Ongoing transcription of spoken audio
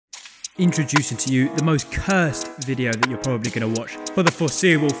introducing to you the most cursed video that you're probably going to watch for the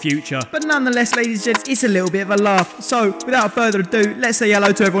foreseeable future. But nonetheless, ladies and gents, it's a little bit of a laugh. So, without further ado, let's say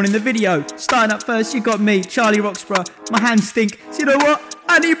hello to everyone in the video. Starting up first, you got me, Charlie Roxburgh. My hands stink. So you know what?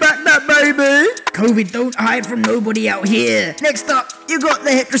 I need back that baby. COVID don't hide from nobody out here. Next up, you got the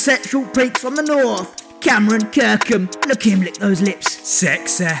heterosexual freaks from the north. Cameron, Kirkham, look him lick those lips.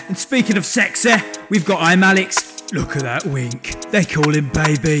 Sexy. And speaking of sexy, we've got ImAllexx. Look at that wink. They call him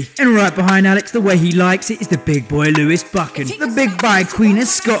baby. And right behind Alex, the way he likes it, is the big boy Lewis Buchan, the big bad queen of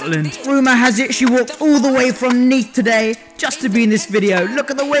Scotland. Rumour has it she walked all the way from Neath today just to be in this video.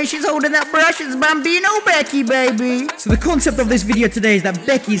 Look at the way she's holding that brush. It's Bambino Becky, baby. So the concept of this video today is that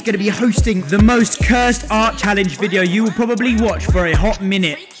Becky is going to be hosting the most cursed art challenge video you will probably watch for a hot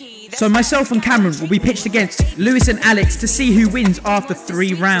minute. So myself and Cameron will be pitched against Lewis and Alex to see who wins after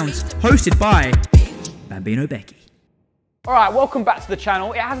 3 rounds. Hosted by Bambino Becky. Alright, welcome back to the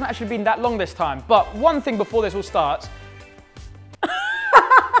channel. It hasn't actually been that long this time, but one thing before this all starts.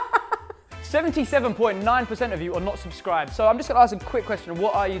 77.9% of you are not subscribed. So I'm just going to ask a quick question.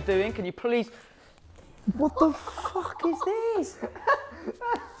 What are you doing? Can you please... What the fuck is this?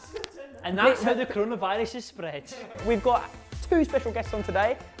 And that's how the coronavirus is spread. We've got 2 special guests on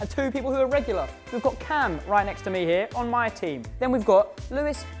today and 2 people who are regular. We've got Cam right next to me here on my team. Then we've got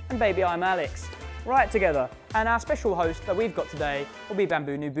Lewis and baby ImAllexx right together. And our special host that we've got today will be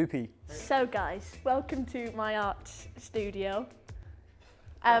Bambino Becky. So guys, welcome to my art studio.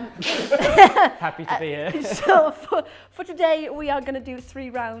 Happy to be here. So for today we are going to do 3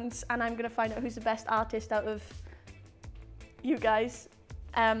 rounds and I'm going to find out who's the best artist out of you guys.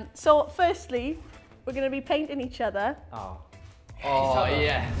 So firstly, we're going to be painting each other. Oh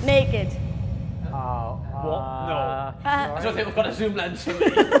yeah. Naked. What? No. I don't think we've got a zoom lens for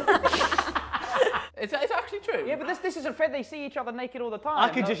me. It's actually true. Yeah, but this isn't fair. They see each other naked all the time. I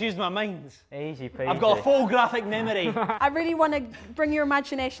could just use my mind. Easy peasy. I've got a full graphic memory. I really want to bring your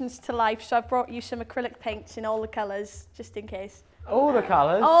imaginations to life, so I've brought you some acrylic paints in all the colours, just in case. All the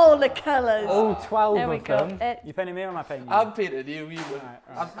colours? All the colours. All 12 there we of go. them. You painting me or am I painting you? I'm painting you.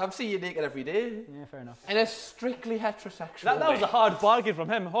 Right. I'm seeing you naked every day. Yeah, fair enough. In a strictly heterosexual That was a hard bargain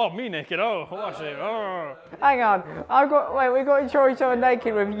from him. Oh, me naked. Oh, watch it. Oh. Hang on. We've got to show each other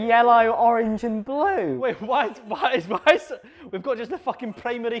naked with yellow, orange and blue. Wait, why we've got just the fucking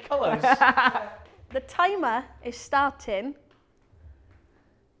primary colours. The timer is starting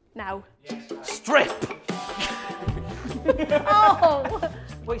now. Strip! Oh!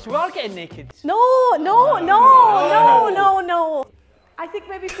 Wait, so we are getting naked? No. I think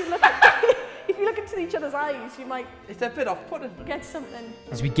maybe if you look into each other's eyes, you might It's a bit off-putting. get something.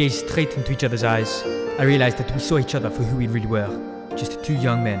 As we gazed straight into each other's eyes, I realised that we saw each other for who we really were. Just 2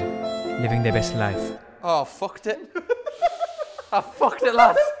 young men, living their best life. Oh, fucked it. I fucked it,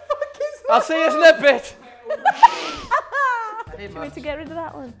 lads. I'll see you in a bit. Do you want to get rid of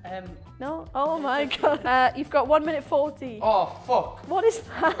that one? No? Oh my god. You've got 1 minute 40. Oh, fuck. What is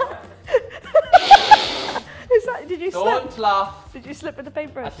that? Is that, did you slip? Don't laugh. Did you slip with the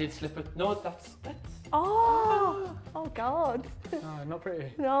paintbrush? I did slip it. No, that's... Oh god. No, not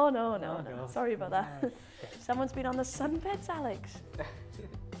pretty. No. Sorry about that. Someone's been on the sunbeds, Alex.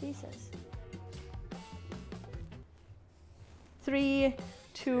 Jesus. 3,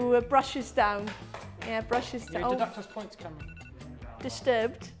 2, brushes down. Yeah, brushes down. You deduct us points, Cameron.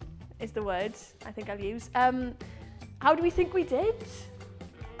 Disturbed is the word I think I'll use. How do we think we did?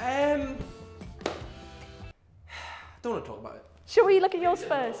 Don't want to talk about it. Should we look at yours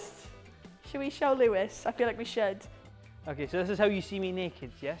first? Should we show Lewis? I feel like we should. Okay, so this is how you see me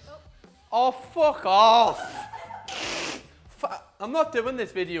naked, yes? Oh, fuck off. I'm not doing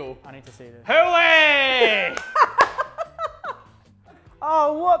this video. I need to see this. Hooey!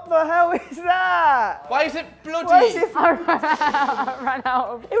 Oh, what the hell is that? Why is it bloody? Why is it? I ran out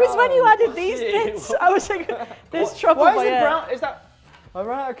of It was when you colours. added these bits. I was like, there's trouble. Why by is it it. brown? Is that? I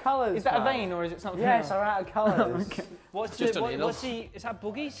ran out of colours. Is that a vein or is it something Yes, else? I ran out of colours. What's Just the, a needle. is that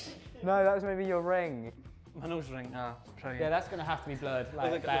boogies? No, that was maybe your ring. My nose ring. No, try Yeah, that's gonna have to be blurred,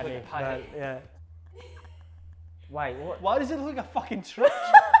 like badly. Like Yeah. Wait, what? Why does it look like a fucking truck?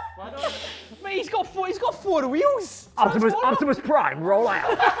 Mate, he's got 4 wheels. Optimus Prime, roll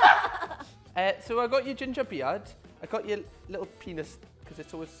out. So I got your ginger beard. I got your little penis because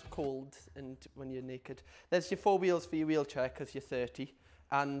it's always cold and when you're naked. There's your 4 wheels for your wheelchair because you're 30.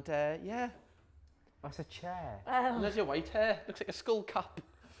 And yeah. That's a chair. And there's your white hair. Looks like a skull cap.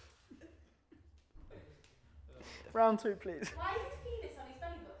 Round 2, please. Why is his penis on his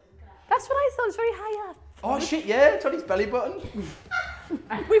belly button? That's what I thought. It's very high up. Oh shit, yeah, it's on his belly button.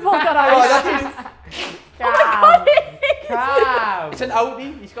 We've all got Oh, eyes. that's his... Oh my god! Cow. It's an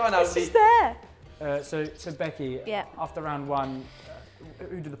outie. He's got an It's just outie. there. So Becky, Yeah. after round 1,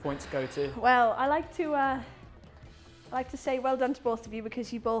 who do the points go to? Well, I like to say well done to both of you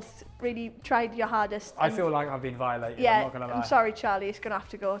because you both really tried your hardest. I and feel like I've been violated, I'm yeah, not going to lie. I'm sorry, Charlie. It's going to have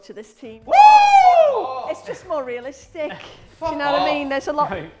to go to this team. Oh. It's just more realistic. Do Fuck you know what I off. mean? There's a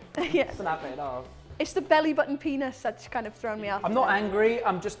lot. No, Yeah. snap it off. It's the belly button penis that's kind of thrown me off. I'm not angry,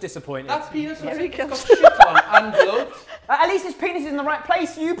 I'm just disappointed. That penis Here looks he like it's comes. got shit on and blood. At least his penis is in the right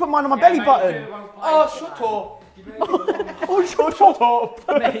place. You put mine on my belly button. Oh, shut up. Oh, shut up.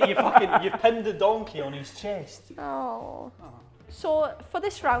 Mate, you pinned the donkey on his chest. Oh. So for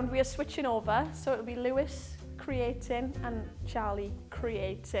this round, we are switching over. So it'll be Lewis creating and Charlie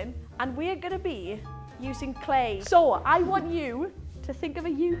creating. And we are going to be using clay. So I want you to think of a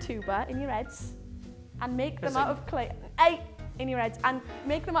YouTuber in your heads and make them out of clay. In your heads and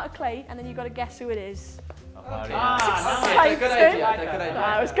make them out of clay, and then you've got to guess who it is. Okay, that's a good idea. That's a good idea.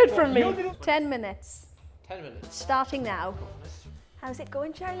 That was good from me. 10 minutes. 10 minutes. Starting now. How's it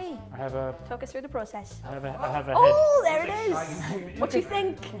going, Charlie? I have a Talk us through the process. I have a head. Oh, there it is. What do you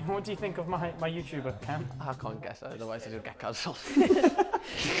think? What do you think of my YouTuber, Cam? I can't guess, otherwise it'll get cancelled.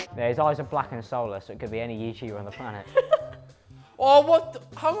 Yeah, his eyes are black and soulless, so it could be any YouTuber on the planet. Oh, what?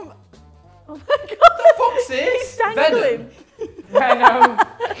 How? Oh my god. The fuck's this? He's dangling. Venom!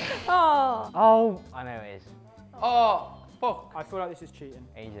 Oh. Oh, I know it is. Oh, fuck. I feel like this is cheating.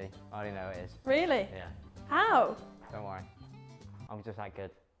 Easy. I already know it is. Really? Yeah. How? Don't worry. I'm just that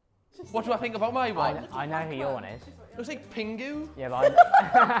good. What do I think about my one? I know who your one is. Looks like Pingu. Yeah, but I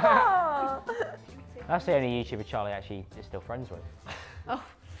Oh. that's the only YouTuber Charlie actually is still friends with.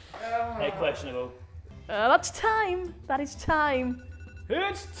 Hey, questionable. That's time. That is time.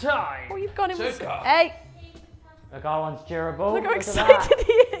 It's time. Oh, you've gone in with... Sugar. Hey, Look, our one's durable. look how at excited that.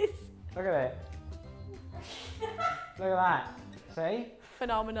 he is. Look at it. Look at that. See?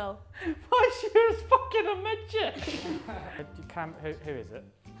 Phenomenal. Why, she was fucking a midget. Cam, who is it?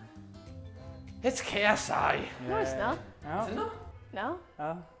 It's KSI. No, it's not. Oh. Isn't it? No?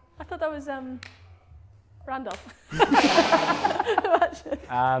 Oh. I thought that was, Randolph.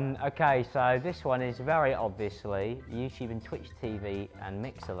 Okay, so this one is very obviously YouTube and Twitch TV and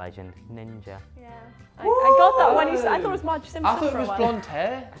Mixer legend Ninja. Yeah. I got that one. I thought it was Marge Simpson I thought for it a was while. blonde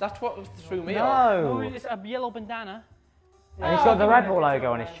hair. That's what threw me off. Oh, No! it's a yellow bandana. And he's got the Red Bull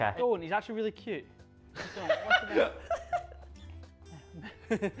logo on his chest. Oh, and he's actually really cute. Oh,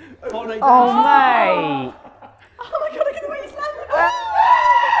 mate! Oh my god, look at the way he's landing.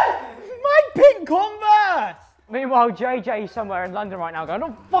 My pink Converse! Meanwhile, JJ's somewhere in London right now going,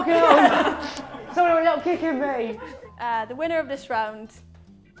 oh, fucking hell! Someone was kicking me! The winner of this round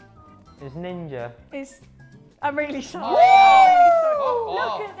It's Ninja. is... I'm really sorry.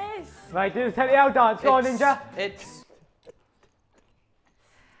 Oh, Look at this. Mate, do the Teddy L dance. Go on, Ninja. It's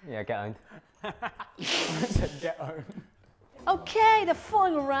Yeah, get owned. Get home. Okay, the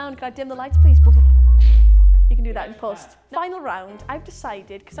final round. Can I dim the lights, please? You can do that in post. Final round. I've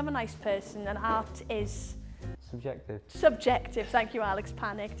decided, because I'm a nice person and art is Subjective. subjective. Thank you, Alex.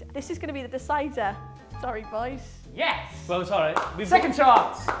 Panicked. This is going to be the decider. Sorry, boys. Yes! Well, it's alright. Second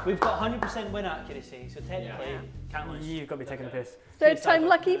chance! We've got 100% win accuracy, so technically, can't lose. You've got to be taking the piss. Third time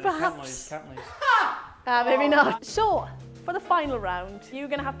lucky, Can't lose, perhaps. can't lose. Maybe not. So, for the final round, you're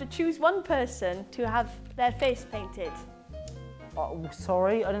going to have to choose one person to have their face painted. Oh,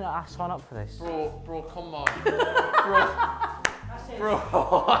 sorry, I didn't sign up for this. bro, come on.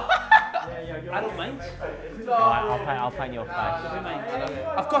 I don't mind. Alright, I'll paint your face.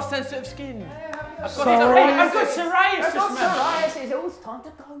 I've got sensitive skin. I've got psoriasis, man. It's always time to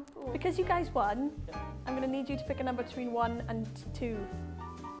go. Because you guys won, I'm going to need you to pick a number between 1 and 2.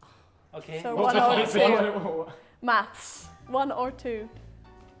 Okay. So 1 or 2. Maths. 1 or 2.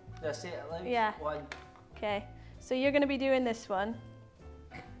 That's it, Alex. Yeah. One. Okay. So you're going to be doing this one.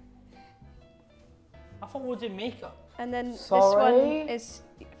 I thought we were doing makeup. And then this Sorry? one is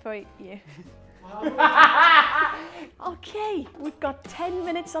for you. Okay, we've got 10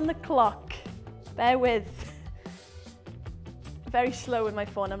 minutes on the clock. Bear with. Very slow with my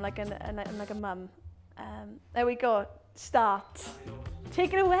phone. I'm like a mum. There we go. Start.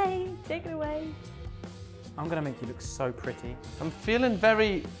 Take it away. Take it away. I'm going to make you look so pretty. I'm feeling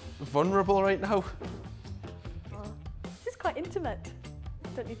very vulnerable right now. This is quite intimate,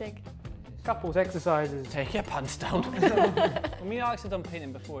 don't you think? Couples exercises. Take your pants down. Well, me and Alex have done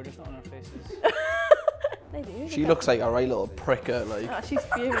painting before, just not on our faces. They do. She looks like a right little pricker, like. Oh, she's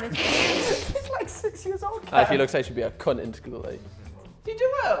fuming. She's like 6 years old. She looks like she'd be a cunt in school, like. You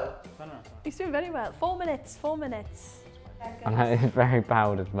do well. He's doing very well. 4 minutes. 4 minutes. I know it's very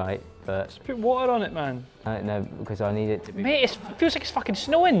powdered, mate, but Just put water on it, man. I don't know because I need it to be. Mate, it feels like it's fucking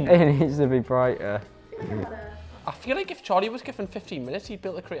snowing. It needs to be brighter. I feel like if Charlie was given 15 minutes, he'd be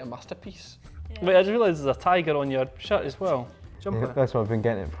able to create a masterpiece. Yeah. Wait, I just realised there's a tiger on your shirt as well. Jumper. Yeah, that's where I've been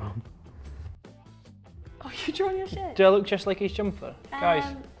getting it from. Oh, you drawing your shirt? Do I look just like his jumper? Guys,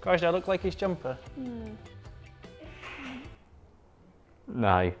 do I look like his jumper?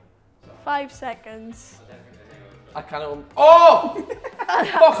 No. 5 seconds. I kind of. Oh!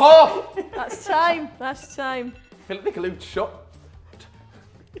 Fuck off! That's time. That's time. I feel like a loot shot.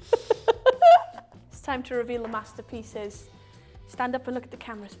 It's time to reveal the masterpieces. Stand up and look at the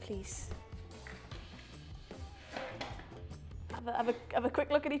cameras, please. Have a quick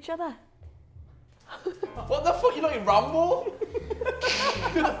look at each other. What the fuck? You like Rambo?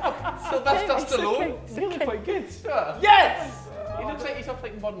 Sylvester Stallone? It's You look okay. quite good. Yes! He looks like he's off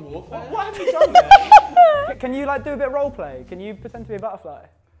like Modern Warfare. What have you done there? Can you like do a bit of role play? Can you pretend to be a butterfly?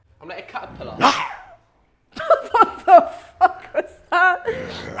 I'm like a caterpillar. What the fuck was that?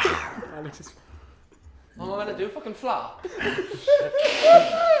 What am I gonna do? Fucking flap?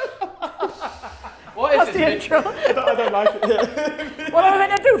 What is That's this? the intro. I don't like it. What am I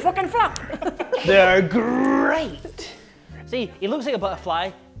meant to do? Fucking flap. They're great. See, he looks like a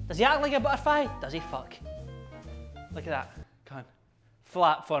butterfly. Does he act like a butterfly? Does he fuck? Look at that. Come on.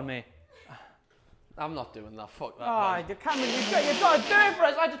 Flap for me. I'm not doing that. Fuck that. Oh, man. Cameron, you've got to do it for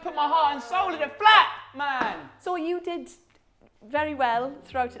us. I just put my heart and soul in it flat, man. So you did very well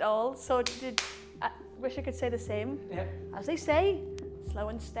throughout it all. So did. I wish I could say the same. Yeah. As they say, slow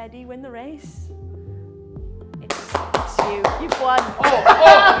and steady win the race. It's you. You've won.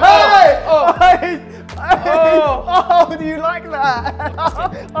 Oh, do you like that?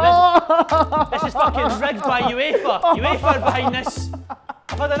 This is fucking rigged by UEFA. UEFA are behind this.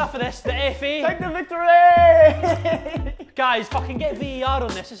 I've had enough of this. The FA. Take the victory! Guys, fucking get VAR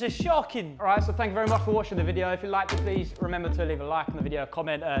on this. This is shocking. All right, so thank you very much for watching the video. If you liked it, please remember to leave a like on the video,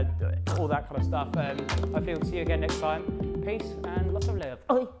 comment, all that kind of stuff. Hopefully we'll see you again next time. Peace and lots of love.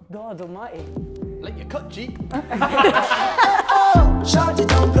 Oh, God almighty. Let you cut, G. Shorty,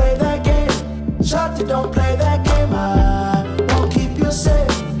 don't play that game. Shorty, don't play that game. I won't keep you safe.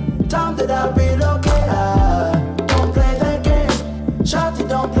 Time that I'll be okay. Don't play that game. Shorty,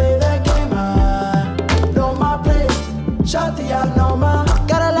 don't play that game. I know my place. Shorty, I know my.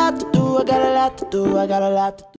 Got a lot to do. I got a lot to do. I got a lot to do.